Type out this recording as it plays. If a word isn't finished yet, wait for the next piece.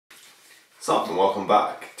What's up and welcome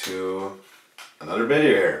back to another video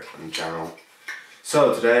here on the channel.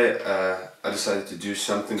 So today I decided to do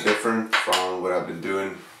something different from what I've been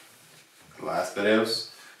doing the last videos.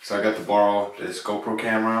 So I got to borrow this GoPro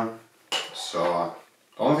camera. So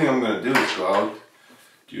the only thing I'm going to do is go out,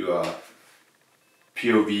 do a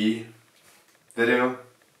POV video.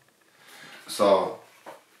 So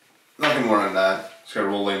nothing more than that. Just got to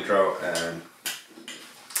roll the intro and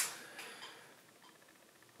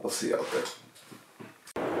I'll see you out there.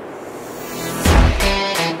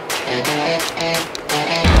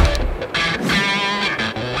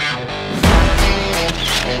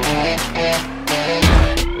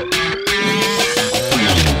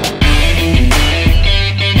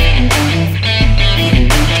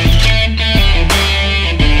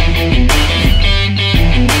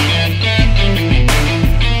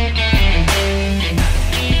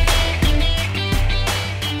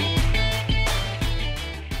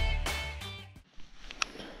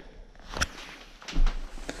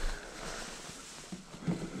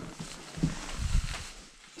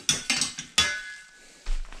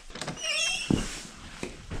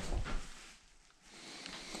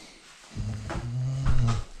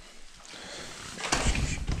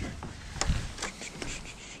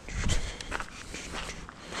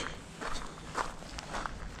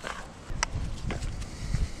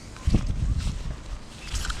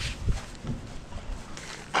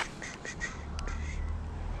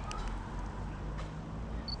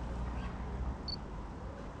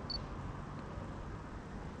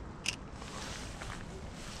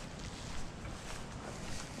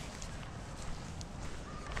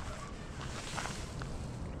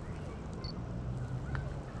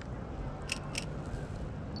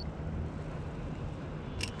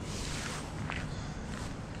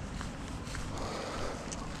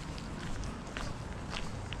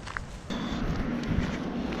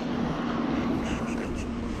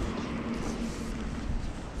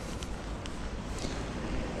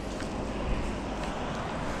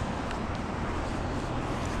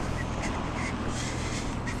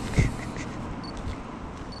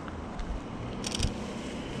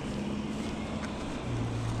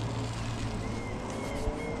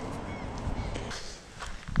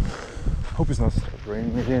 Hope it's not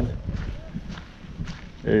raining again.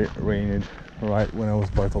 It rained right when I was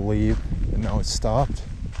about to leave and now it's stopped.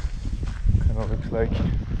 Kind of looks like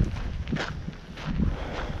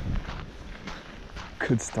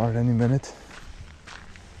could start any minute.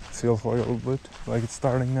 Feels like a little bit like it's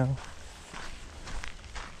starting now.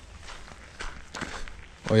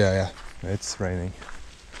 Oh yeah, it's raining.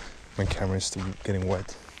 My camera is still getting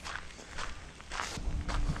wet.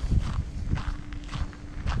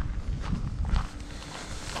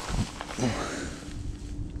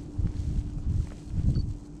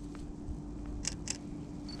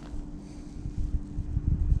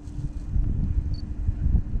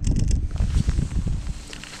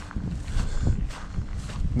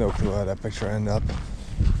 No clue how that picture ended up.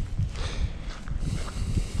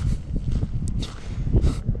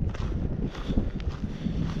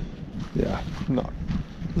 Yeah, not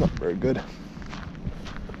very good.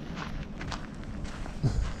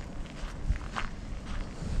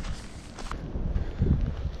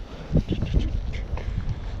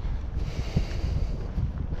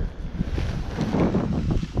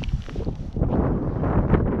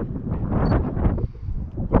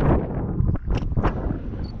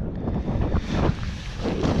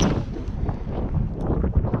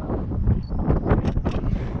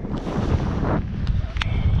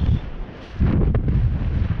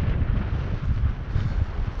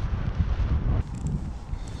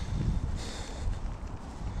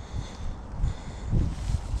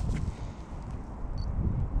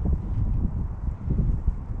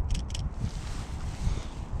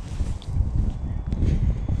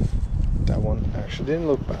 Actually didn't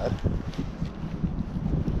look bad.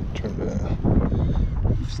 Turn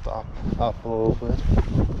the stop up a little bit.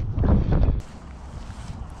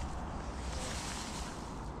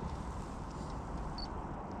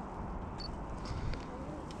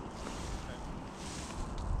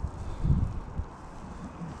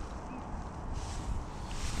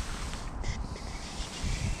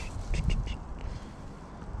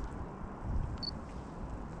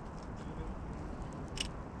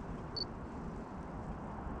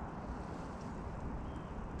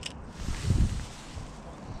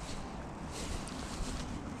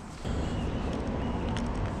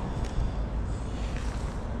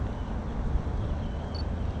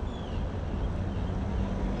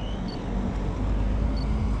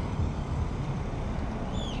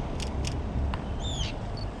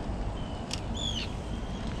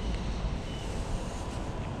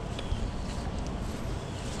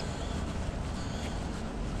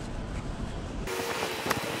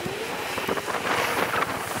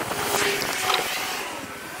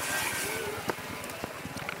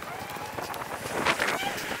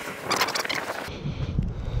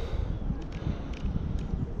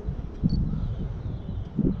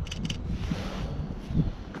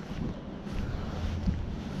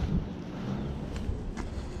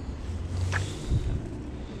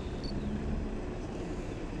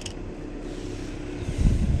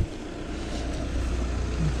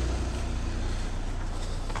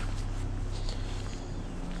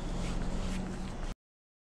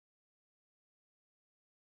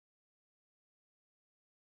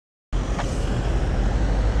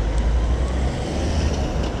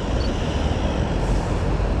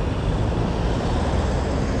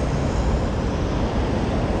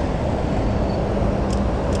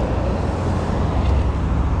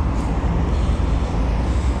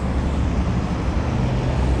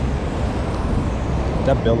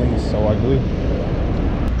 That building is so ugly.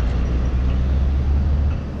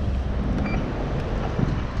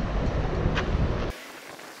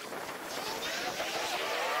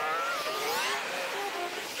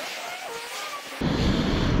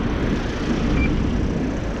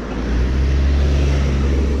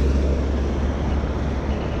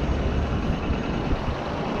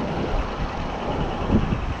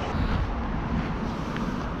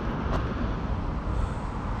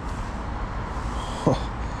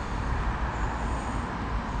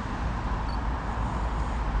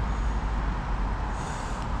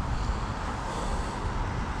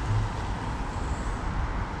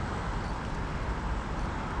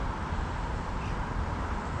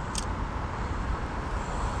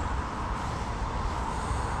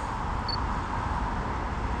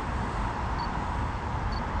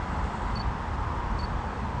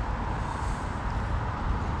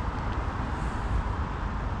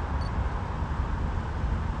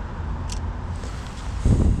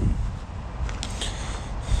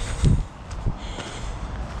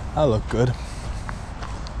 I look good.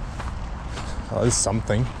 Oh, there's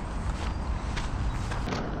something.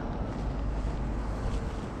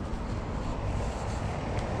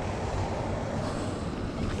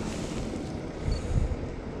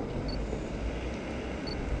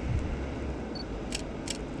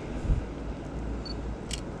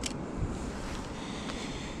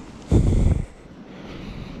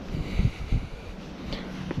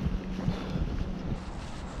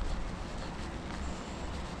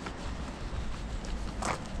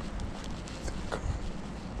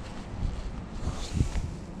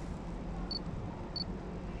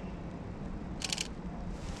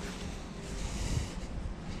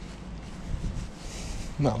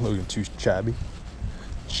 Not looking too shabby.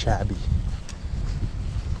 Shabby.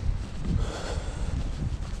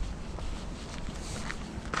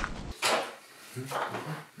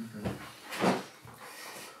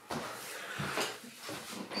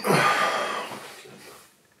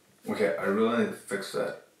 Okay, I really need to fix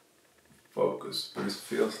that focus, but it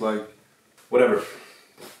feels like whatever.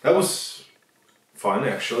 That was fun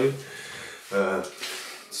actually.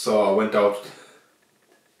 So I went out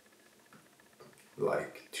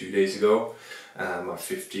like 2 days ago and I have my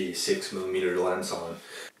 56mm lens on.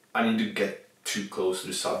 I need to get too close to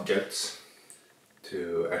the subjects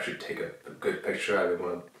to actually take a good picture. I don't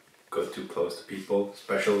want to go too close to people,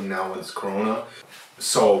 especially now when it's Corona.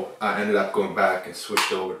 So I ended up going back and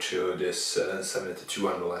switched over to this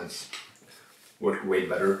 70-200 lens. Worked way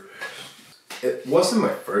better. It wasn't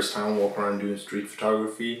my first time walking around doing street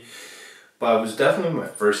photography, but it was definitely my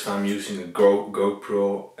first time using a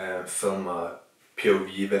GoPro and film a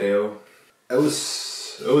POV video. It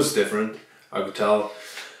was different. I could tell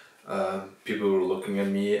people were looking at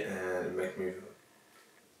me and it made me.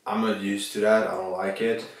 I'm not used to that. I don't like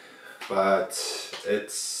it, but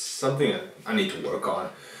it's something I need to work on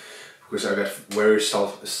because I got very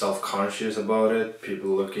self-conscious about it. People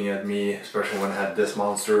looking at me, especially when I had this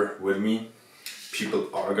monster with me. People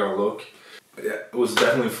are gonna look. But yeah, it was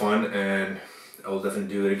definitely fun and I will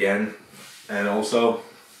definitely do it again. And also,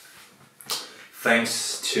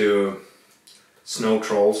 thanks to Snow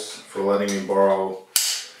Trolls for letting me borrow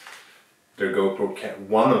their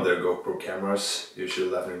one of their GoPro cameras. You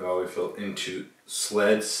should definitely go if you're into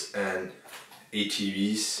sleds and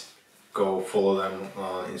ATVs. Go follow them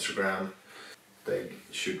on Instagram. They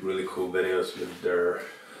shoot really cool videos with their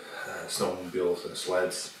snowmobiles and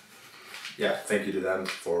sleds. Yeah, thank you to them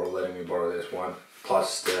for letting me borrow this one,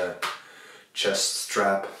 plus the chest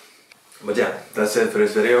strap. But yeah, that's it for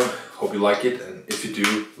this video. Hope you like it, and if you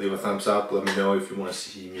do, leave a thumbs up. Let me know if you want to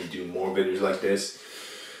see me do more videos like this.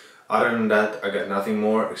 Other than that, I got nothing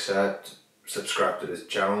more except subscribe to this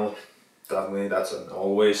channel. Definitely, that's an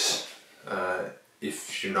always.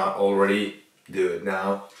 If you're not already, do it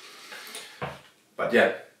now. But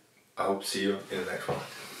yeah, I hope to see you in the next one.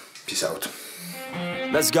 Peace out.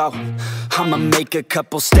 Let's go. I'ma make a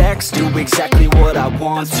couple stacks, do exactly what I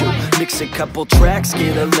want to. Mix a couple tracks,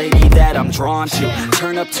 get a lady that I'm drawn to.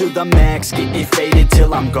 Turn up to the max, get me faded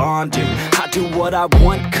till I'm gone, dude. I do what I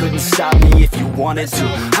want, couldn't stop me if you wanted to.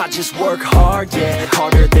 I just work hard, yeah,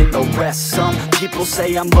 harder than the rest. Some people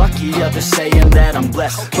say I'm lucky, others saying that I'm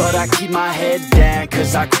blessed. But I keep my head down,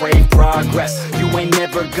 cause I crave progress. You ain't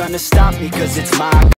never gonna stop me, cause it's my